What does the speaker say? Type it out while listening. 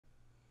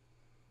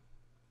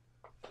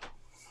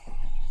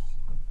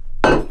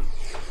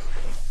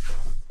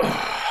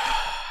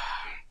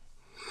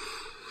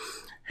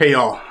Hey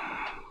y'all,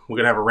 we're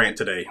gonna have a rant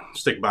today.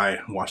 Stick by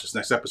and watch this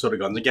next episode of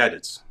Guns and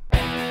Gadgets.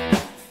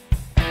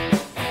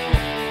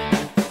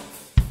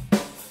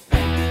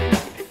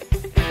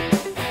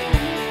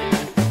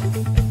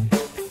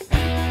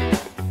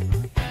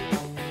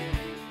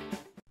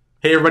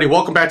 Hey everybody,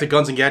 welcome back to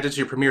Guns and Gadgets,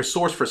 your premier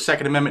source for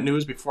Second Amendment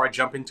news. Before I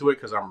jump into it,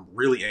 because I'm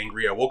really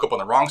angry, I woke up on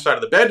the wrong side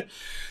of the bed.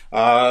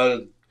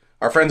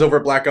 Our friends over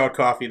at Blackout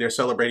Coffee, they're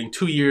celebrating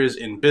 2 years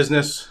in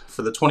business.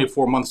 For the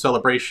 24-month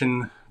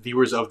celebration,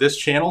 viewers of this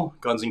channel,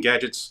 Guns and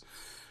Gadgets,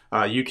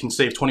 you can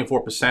save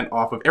 24%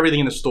 off of everything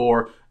in the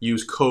store.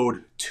 Use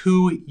code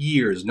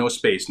 2YEARS, no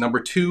space.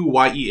 Number 2,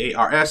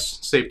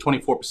 YEARS. Save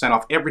 24%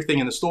 off everything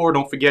in the store.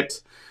 Don't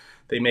forget,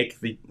 they make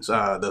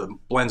the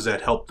blends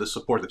that help to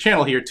support the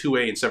channel here,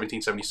 2A and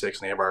 1776,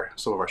 and they have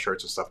some of our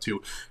shirts and stuff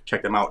too.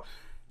 Check them out.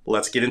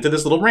 Let's get into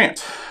this little rant.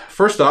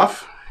 First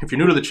off, if you're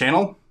new to the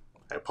channel,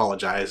 I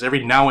apologize.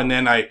 Every now and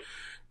then I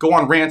go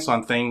on rants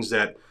on things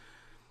that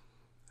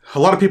a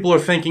lot of people are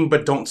thinking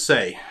but don't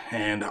say,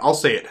 and I'll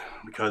say it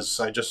because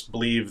I just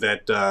believe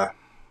that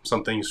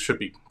some things should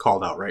be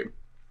called out, right?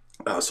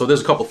 So there's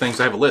a couple things.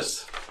 I have a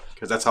list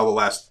because that's how the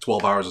last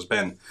 12 hours has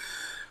been.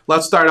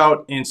 Let's start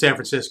out in San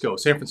Francisco.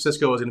 San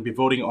Francisco is going to be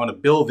voting on a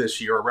bill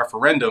this year, a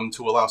referendum,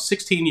 to allow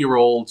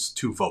 16-year-olds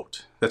to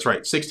vote. That's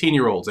right,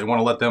 16-year-olds. They want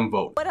to let them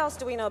vote. What else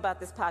do we know about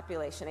this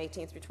population,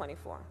 18 through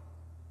 24?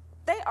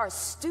 They are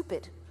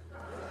stupid.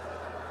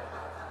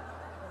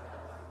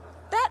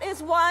 That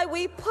is why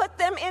we put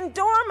them in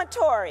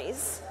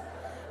dormitories,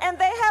 and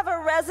they have a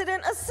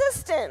resident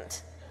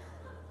assistant.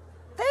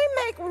 They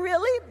make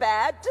really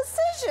bad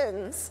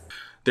decisions.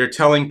 They're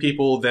telling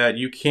people that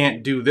you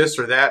can't do this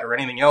or that or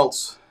anything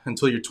else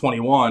until you're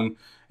 21,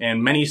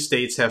 and many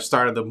states have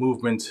started the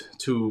movement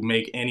to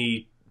make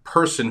any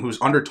person who's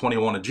under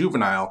 21 a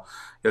juvenile.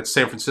 Yet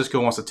San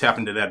Francisco wants to tap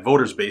into that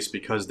voters base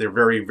because they're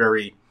very,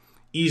 very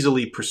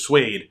easily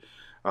persuade.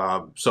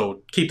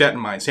 So keep that in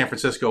mind. San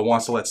Francisco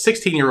wants to let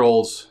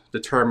 16-year-olds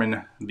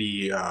determine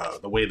the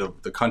way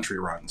the country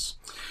runs.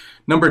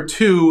 Number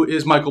 2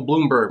 is Michael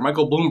Bloomberg.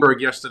 Michael Bloomberg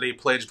yesterday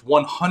pledged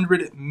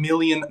 $100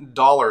 million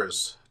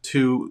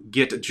to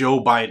get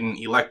Joe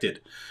Biden elected.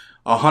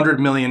 $100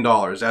 million.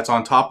 That's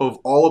on top of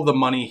all of the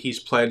money he's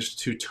pledged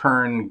to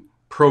turn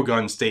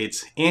pro-gun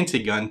states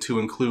anti-gun, to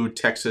include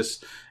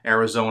Texas,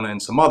 Arizona,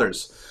 and some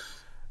others.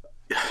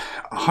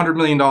 $100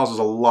 million is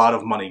a lot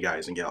of money,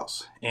 guys and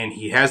gals. And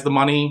he has the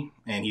money,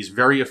 and he's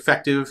very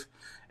effective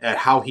at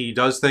how he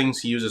does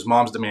things. He uses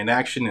Moms Demand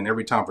Action and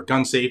Every Time for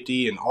Gun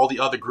Safety and all the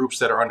other groups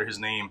that are under his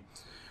name.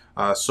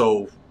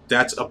 So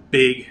that's a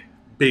big,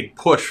 big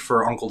push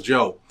for Uncle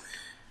Joe,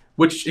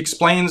 which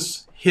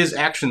explains his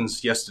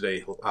actions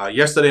yesterday.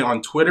 Yesterday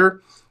on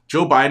Twitter,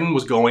 Joe Biden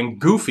was going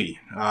goofy,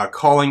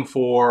 calling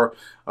for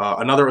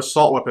another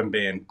assault weapon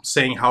ban,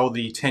 saying how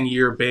the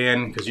 10-year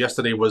ban, because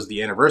yesterday was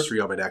the anniversary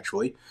of it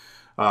actually,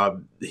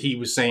 he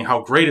was saying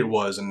how great it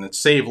was and it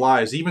saved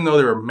lives, even though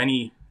there are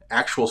many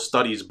actual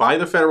studies by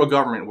the federal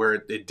government where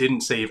it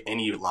didn't save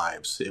any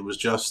lives. It was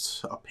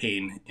just a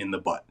pain in the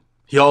butt.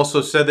 He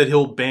also said that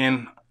he'll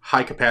ban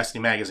high-capacity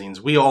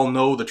magazines. We all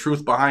know the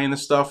truth behind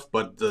this stuff,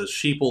 but the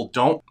sheeple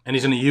don't. And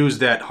he's going to use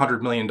that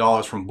 $100 million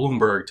from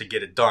Bloomberg to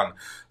get it done.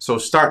 So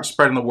start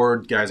spreading the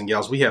word, guys and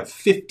gals. We have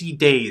 50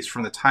 days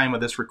from the time of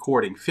this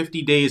recording,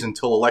 50 days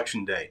until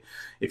Election Day.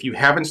 If you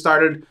haven't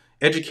started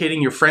educating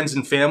your friends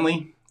and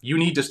family, you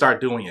need to start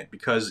doing it,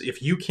 because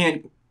if you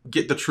can't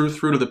get the truth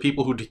through to the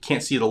people who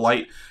can't see the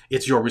light,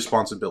 it's your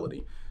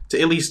responsibility to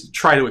at least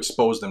try to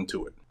expose them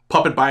to it.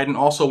 Puppet Biden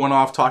also went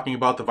off talking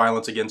about the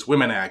Violence Against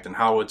Women Act and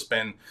how it's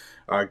been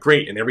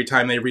great, and every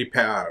time they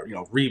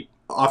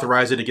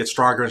reauthorize it gets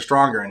stronger and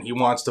stronger, and he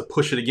wants to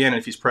push it again.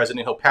 If he's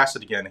president, he'll pass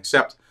it again.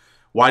 Except,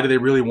 why do they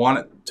really want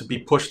it to be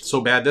pushed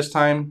so bad this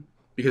time?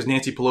 Because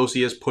Nancy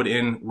Pelosi has put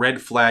in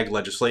red flag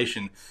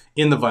legislation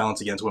in the Violence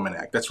Against Women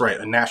Act. That's right,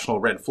 a national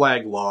red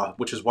flag law,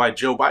 which is why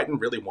Joe Biden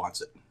really wants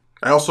it.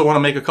 I also want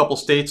to make a couple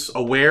states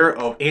aware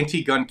of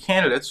anti-gun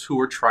candidates who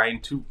are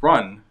trying to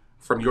run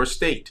from your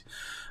state.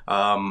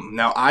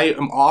 Now,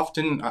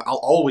 I'll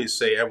always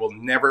say I will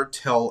never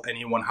tell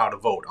anyone how to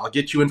vote. I'll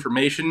get you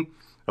information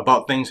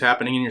about things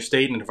happening in your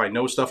state, and if I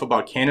know stuff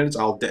about candidates,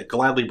 I'll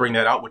gladly bring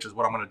that out, which is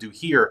what I'm going to do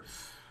here.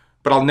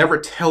 But I'll never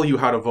tell you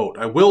how to vote.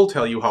 I will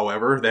tell you,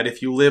 however, that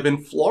if you live in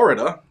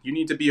Florida, you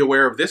need to be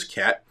aware of this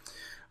cat.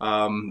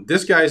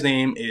 This guy's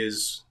name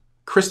is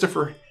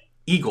Christopher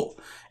Eagle,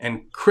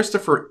 and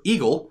Christopher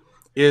Eagle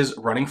is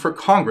running for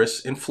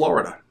Congress in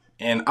Florida.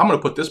 And I'm going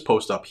to put this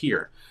post up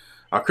here.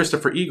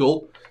 Christopher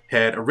Eagle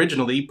had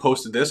originally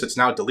posted this. It's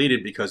now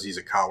deleted because he's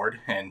a coward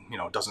and,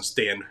 doesn't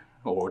stand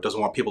or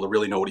doesn't want people to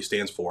really know what he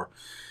stands for.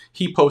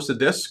 He posted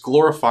this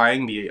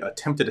glorifying the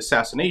attempted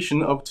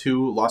assassination of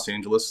 2 Los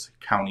Angeles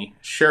County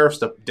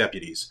Sheriff's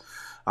deputies.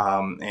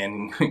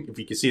 And if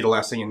you can see, the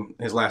last thing in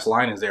his last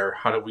line is there,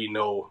 how do we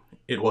know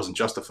it wasn't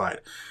justified?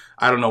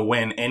 I don't know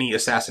when any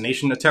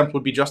assassination attempt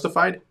would be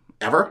justified,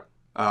 ever.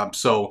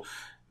 So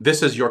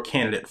this is your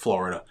candidate,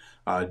 Florida.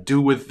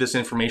 Do with this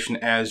information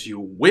as you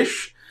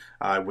wish.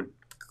 I would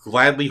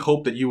gladly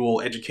hope that you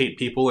will educate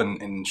people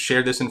and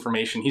share this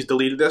information. He's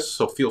deleted this,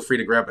 so feel free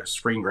to grab a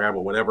screen grab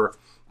or whatever.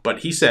 But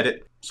he said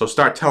it. So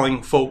start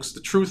telling folks the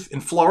truth in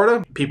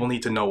Florida. People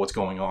need to know what's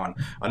going on.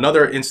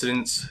 Another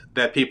incident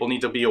that people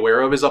need to be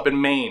aware of is up in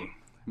Maine.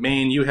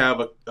 Maine, you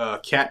have a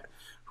cat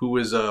who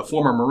is a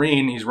former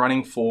Marine. He's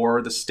running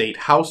for the State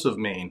House of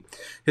Maine.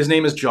 His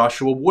name is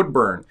Joshua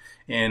Woodburn.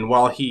 And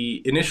while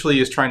he initially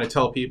is trying to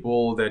tell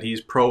people that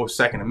he's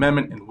pro-Second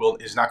Amendment and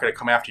is not going to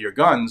come after your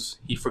guns,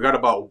 he forgot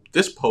about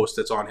this post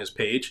that's on his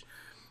page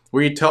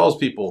where he tells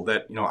people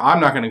that, I'm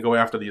not going to go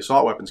after the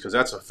assault weapons because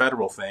that's a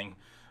federal thing.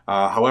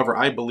 However,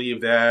 I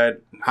believe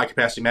that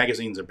high-capacity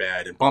magazines are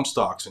bad, and bump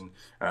stocks, and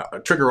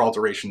trigger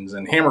alterations,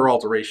 and hammer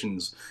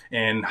alterations,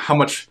 and how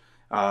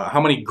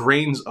many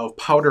grains of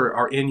powder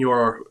are in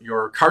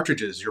your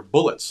cartridges, your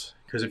bullets.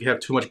 Because if you have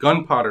too much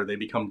gunpowder, they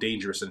become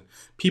dangerous, and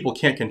people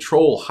can't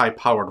control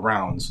high-powered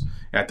rounds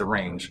at the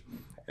range.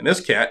 And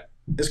this cat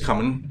is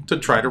coming to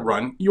try to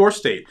run your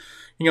state.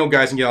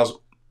 Guys and gals,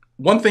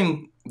 one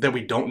thing that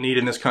we don't need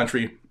in this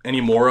country any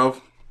more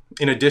of,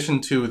 in addition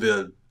to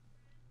the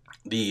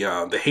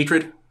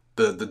hatred,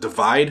 the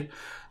divide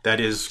that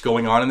is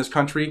going on in this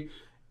country,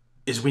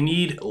 is we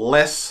need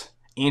less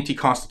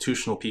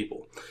anti-constitutional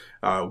people.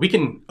 We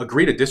can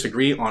agree to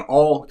disagree on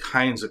all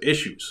kinds of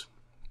issues,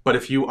 but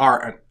if you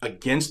are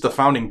against the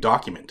founding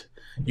document,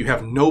 you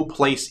have no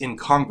place in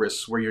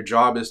Congress where your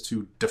job is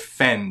to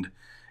defend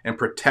and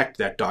protect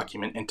that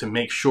document and to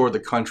make sure the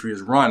country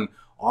is run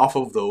off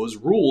of those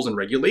rules and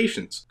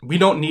regulations. We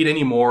don't need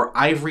any more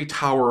ivory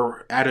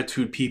tower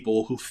attitude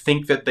people who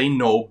think that they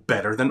know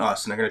better than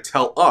us and are going to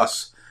tell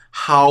us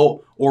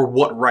how or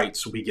what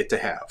rights we get to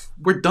have.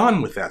 We're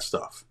done with that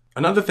stuff.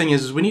 Another thing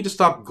is we need to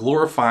stop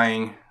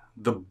glorifying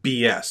the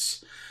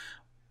BS.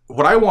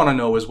 What I want to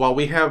know is, while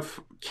we have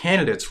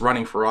candidates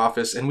running for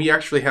office and we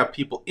actually have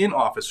people in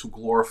office who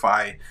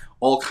glorify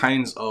all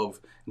kinds of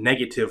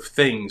negative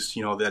things,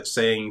 that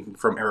saying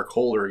from Eric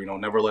Holder,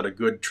 never let a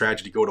good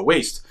tragedy go to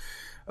waste.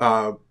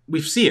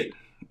 We see it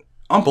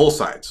on both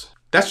sides.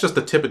 That's just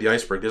the tip of the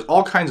iceberg. There's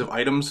all kinds of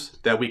items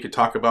that we could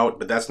talk about,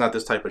 but that's not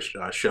this type of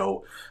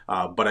show.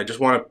 But I just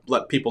want to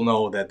let people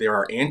know that there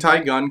are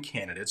anti-gun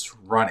candidates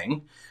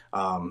running.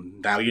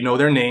 Now you know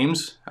their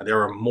names.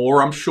 There are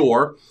more, I'm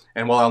sure.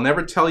 And while I'll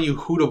never tell you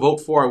who to vote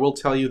for, I will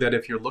tell you that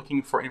if you're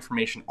looking for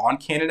information on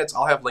candidates,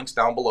 I'll have links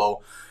down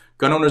below.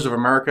 Gun Owners of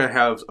America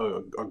has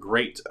a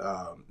great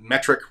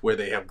metric where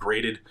they have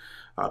graded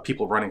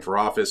people running for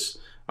office.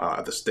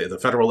 At the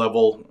federal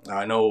level.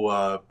 I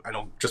know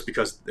just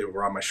because they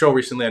were on my show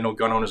recently, I know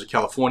Gun Owners of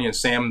California and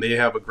Sam, they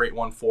have a great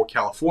one for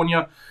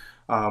California.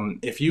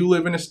 If you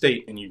live in a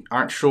state and you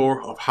aren't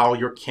sure of how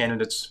your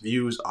candidates'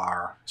 views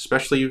are,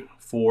 especially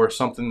for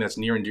something that's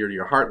near and dear to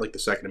your heart, like the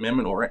Second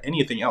Amendment or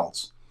anything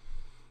else,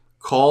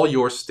 call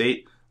your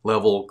state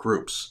level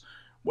groups.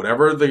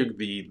 Whatever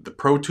the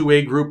Pro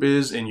 2A group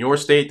is in your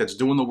state that's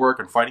doing the work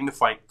and fighting the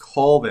fight,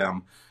 call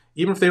them.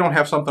 Even if they don't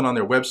have something on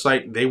their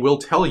website, they will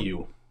tell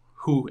you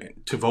who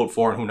to vote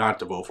for and who not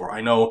to vote for.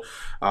 I know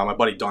my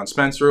buddy Don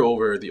Spencer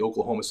over the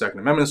Oklahoma Second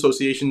Amendment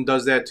Association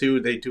does that too.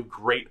 They do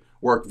great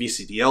work.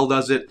 VCDL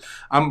does it.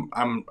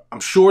 I'm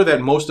sure that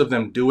most of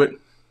them do it,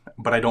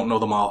 but I don't know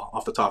them all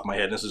off the top of my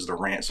head. This is the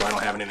rant, so I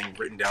don't have anything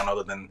written down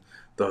other than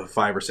the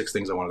 5 or 6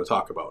 things I wanted to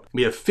talk about.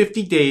 We have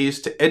 50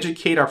 days to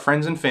educate our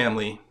friends and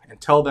family and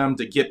tell them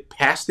to get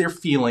past their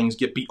feelings,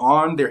 get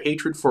beyond their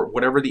hatred for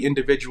whatever the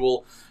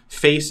individual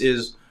face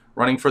is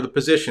running for the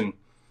position.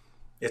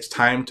 It's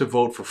time to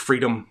vote for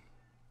freedom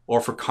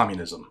or for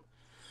communism.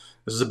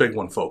 This is a big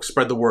one, folks.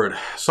 Spread the word.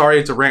 Sorry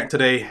it's a rant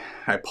today.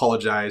 I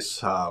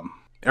apologize.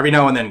 Every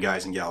now and then,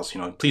 guys and gals,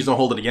 please don't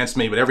hold it against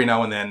me, but every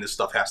now and then this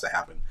stuff has to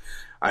happen.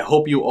 I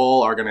hope you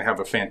all are going to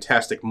have a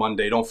fantastic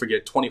Monday. Don't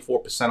forget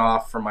 24%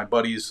 off from my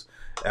buddies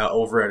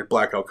over at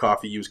Blackout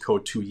Coffee. Use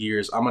code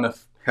 2years. I'm going to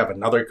have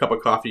another cup of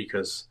coffee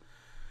because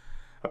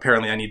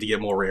apparently I need to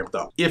get more ramped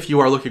up. If you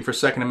are looking for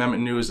Second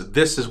Amendment news,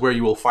 this is where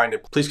you will find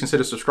it. Please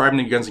consider subscribing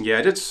to Guns and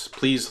Gadgets.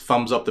 Please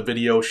thumbs up the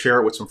video, share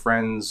it with some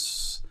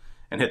friends,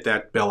 and hit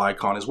that bell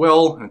icon as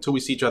well. And until we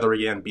see each other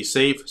again, be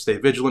safe, stay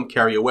vigilant,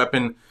 carry a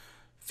weapon.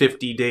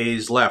 50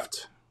 days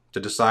left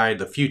to decide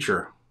the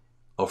future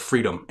of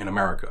freedom in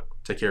America.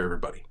 Take care,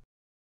 everybody.